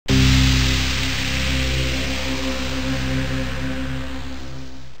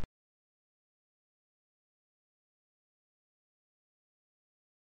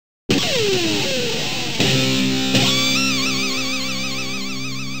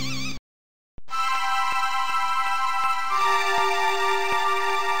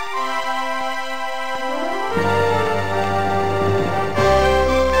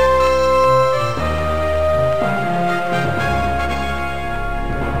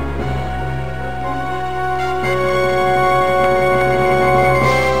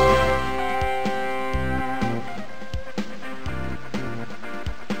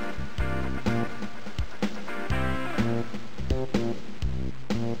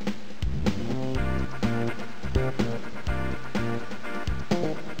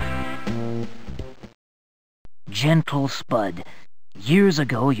Gentle Spud, years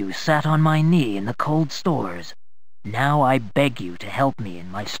ago you sat on my knee in the cold stores. Now I beg you to help me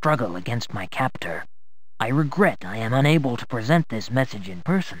in my struggle against my captor. I regret I am unable to present this message in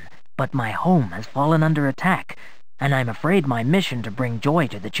person, but my home has fallen under attack, and I'm afraid my mission to bring joy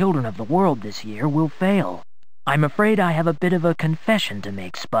to the children of the world this year will fail. I'm afraid I have a bit of a confession to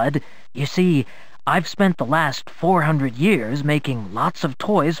make, Spud. You see, I've spent the last 400 years making lots of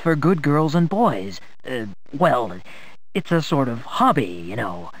toys for good girls and boys. Well, it's a sort of hobby, you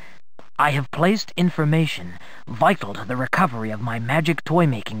know. I have placed information vital to the recovery of my magic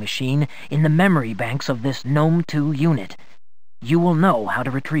toy-making machine in the memory banks of this Gnome 2 unit. You will know how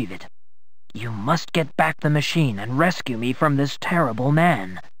to retrieve it. You must get back the machine and rescue me from this terrible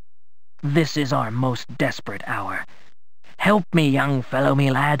man. This is our most desperate hour. Help me, young fellow,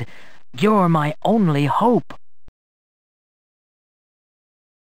 me lad. You're my only hope.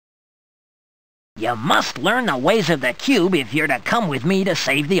 You must learn the ways of the cube if you're to come with me to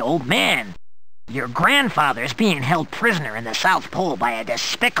save the old man. Your grandfather's being held prisoner in the South Pole by a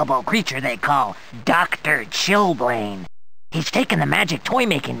despicable creature they call Dr. Chillbrain. He's taken the magic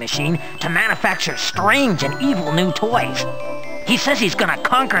toy-making machine to manufacture strange and evil new toys. He says he's gonna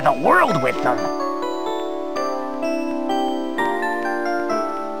conquer the world with them.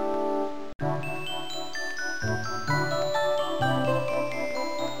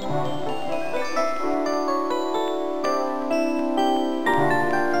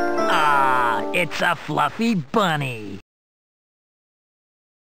 It's a fluffy bunny.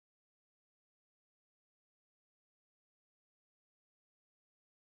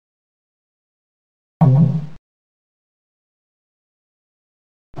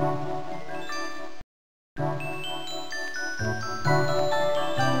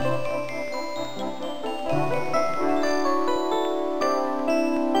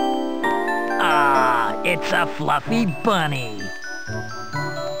 It's a fluffy bunny.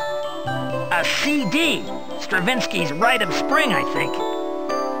 A CD! Stravinsky's Rite of Spring, I think.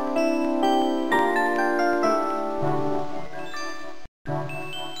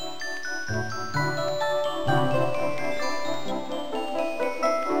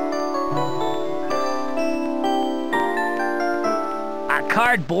 A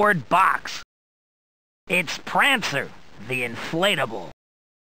cardboard box. It's Prancer, the inflatable.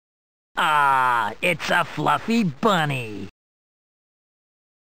 It's a fluffy bunny.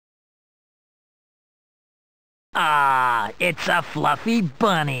 It's a fluffy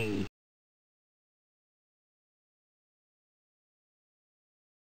bunny.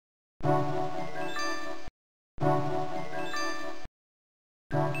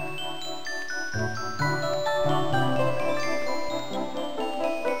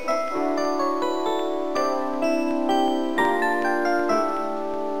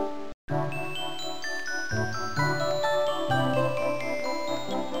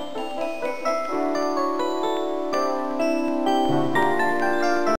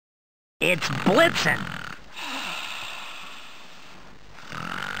 It's Blitzen.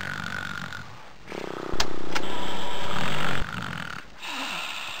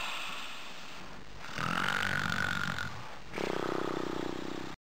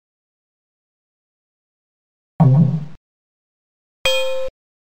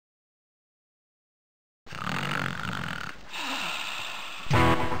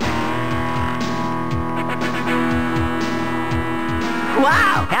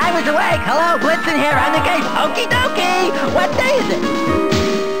 Wow! I was awake! Hello, Blitzen here on the case! Okie dokie! What day is it?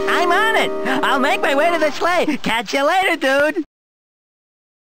 I'm on it! I'll make my way to the sleigh! Catch you later, dude!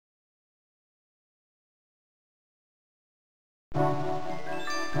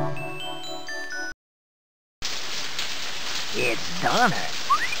 It's Donner.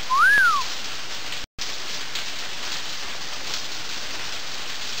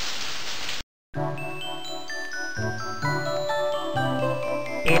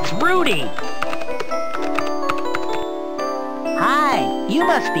 It's Rudy! Hi, you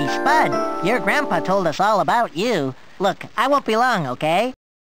must be Spud. Your grandpa told us all about you. Look, I won't be long, okay?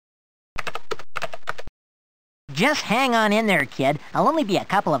 Just hang on in there, kid. I'll only be a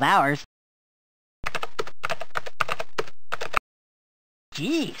couple of hours.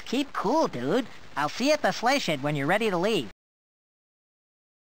 Geez, keep cool, dude. I'll see you at the sleigh shed when you're ready to leave.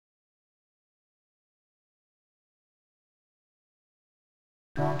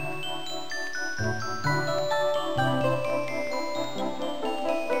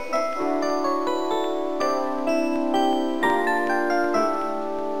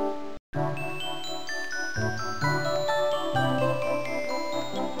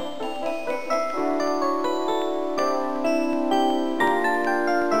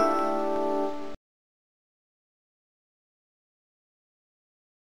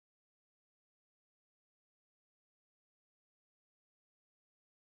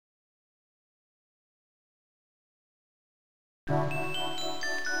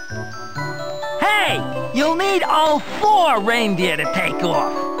 Hey! You'll need all 4 reindeer to take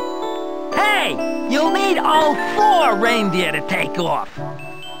off! Hey! You'll need all 4 reindeer to take off!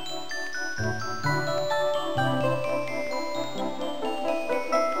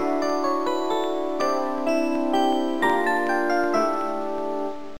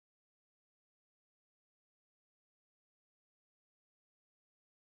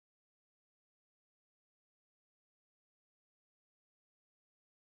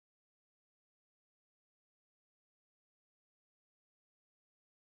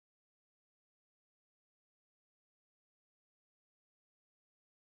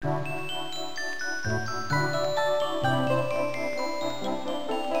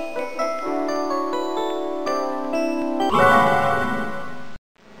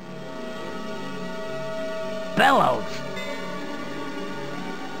 Bellows.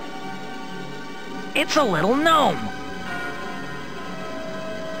 It's a little gnome.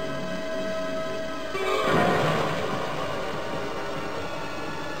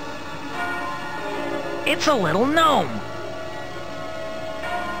 It's a little gnome.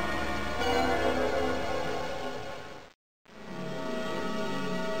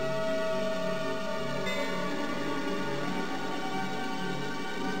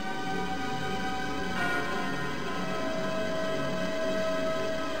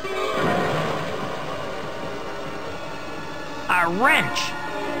 A wrench.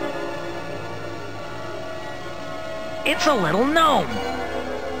 It's a little gnome.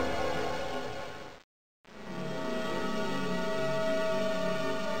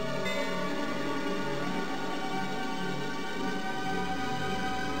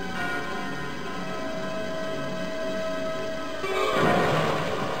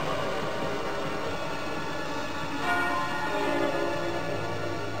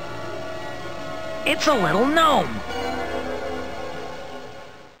 It's a little gnome.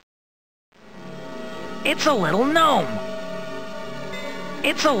 It's a little gnome.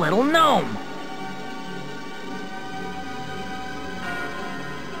 It's a little gnome.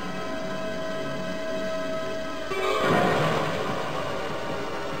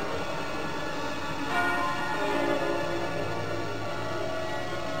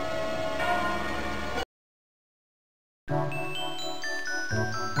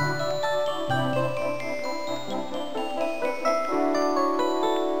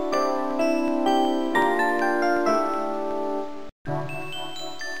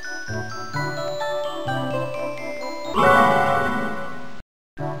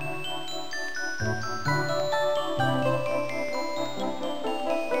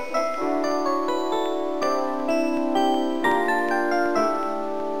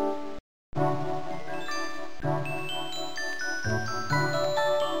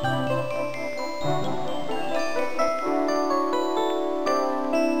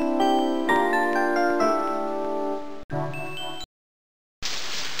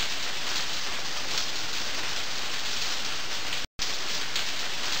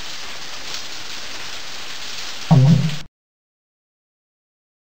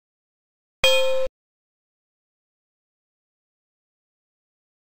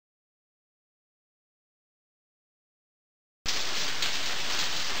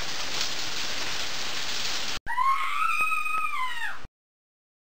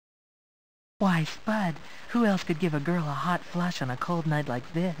 Why, Spud, who else could give a girl a hot flush on a cold night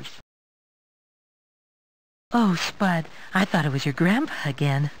like this? Oh, Spud, I thought it was your grandpa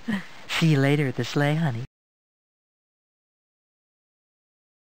again. See you later at the sleigh, honey.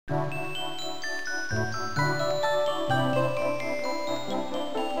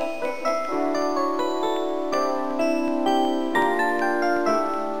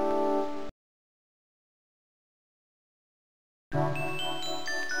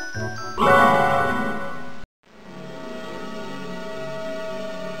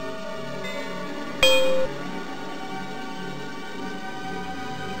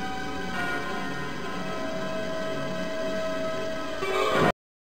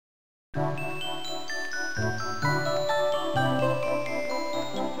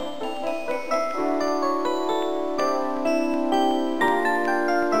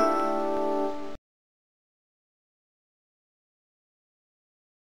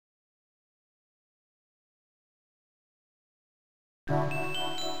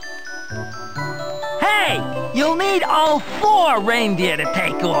 Hey! You'll need all 4 reindeer to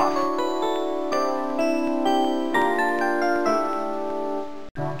take off!